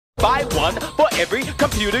buy one for every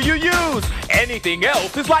computer you use. Anything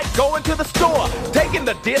else is like going to the store, taking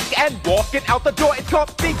the disc and walking out the door. It's called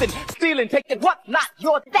thieving, stealing, taking what's not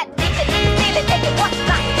yours. That thieving, stealing, taking what's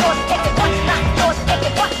not yours, taking what's not yours,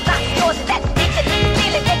 taking what's not yours. That thieving,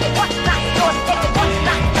 stealing, taking what's not yours, taking what's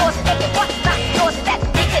not yours, taking what's not yours. That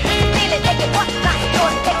thieving, stealing, taking what's not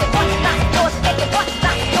yours, taking what's not yours, taking what's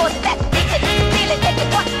not yours. That thieving, stealing, taking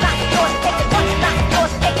what's not yours, taking what's not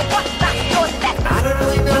yours, taking what's not yours. I don't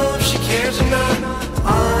really know if she cares or not.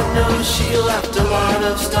 All I know is she left a lot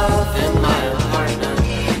of stuff in my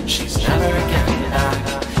apartment. She's never getting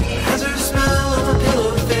back. Has her smell of a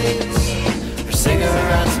pillow face. Her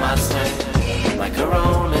cigarettes might stay like a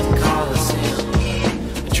Roman Colosseum,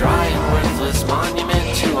 a dry and worthless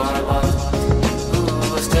monument to our love.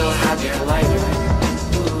 Ooh, I still have your lighter.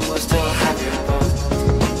 Ooh, I still have your book.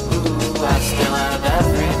 Ooh, I still have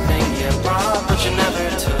everything you brought, but you never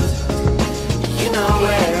took. You know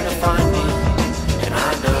where to find me, and I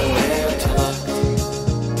know where to look.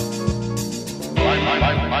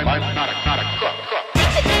 I'm not a crook.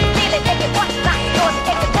 Stealing, taking what's not yours,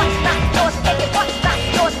 taking what's not yours, taking what's not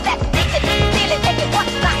yours. That thieving, stealing, taking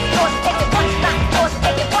what's not yours, taking what's not yours,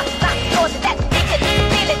 taking what's not yours. That thieving,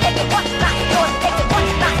 stealing, taking what's not yours, taking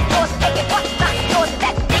what's not yours, taking what's not yours.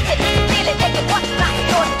 That thieving, stealing, taking what's not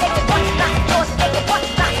yours, taking what's not yours, taking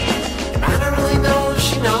what's not yours. I don't really know if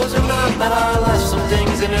she knows or not, but I left some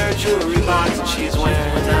things in her jewelry box, and she's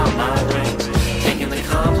wearing out my rings, taking the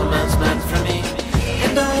compliments meant for me.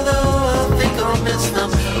 And although I think I'll miss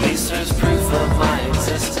them, at least there's proof of my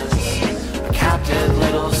existence. A captive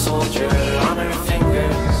little soldier on her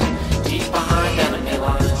fingers, deep behind enemy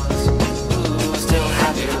lines. Ooh, I still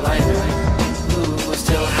have your lighter. Ooh, I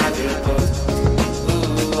still have your book.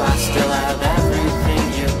 Ooh, I still have everything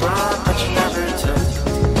you brought, but you never took.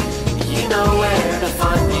 You know where to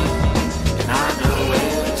find me, and I know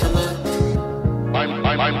where to look. I'm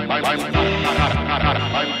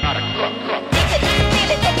not a crook.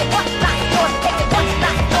 Stealing, taking what's not yours, taking what's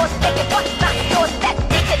not yours, taking what's not yours. That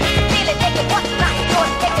thieving, stealing, taking what's not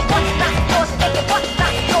yours, taking what's not yours, taking what's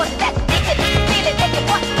not yours. That thieving, stealing, taking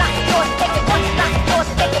what's not yours, taking what's not yours,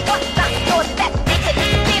 taking what's not yours. That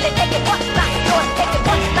thieving, stealing, taking what's not yours, taking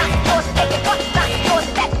what's not yours, taking what's not yours.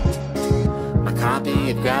 That A copy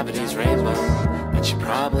of Gravity's Rainbow that you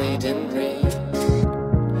probably didn't read.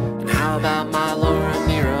 And how about my Laura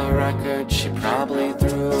Nyro record she probably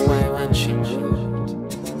threw away when she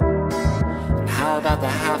moved? And how about the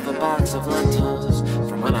half a box of lentils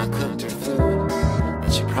from when I cooked her food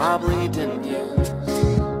that she probably didn't use?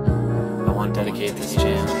 I want to dedicate this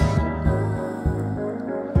jam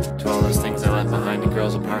to all those things I left behind in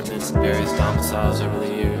girls' apartments and various domiciles over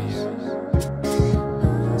the years.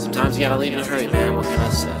 Sometimes you gotta leave in a hurry, man, what can I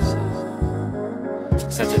say?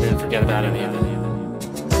 Except I didn't forget about any of it.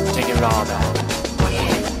 I'm taking it all back.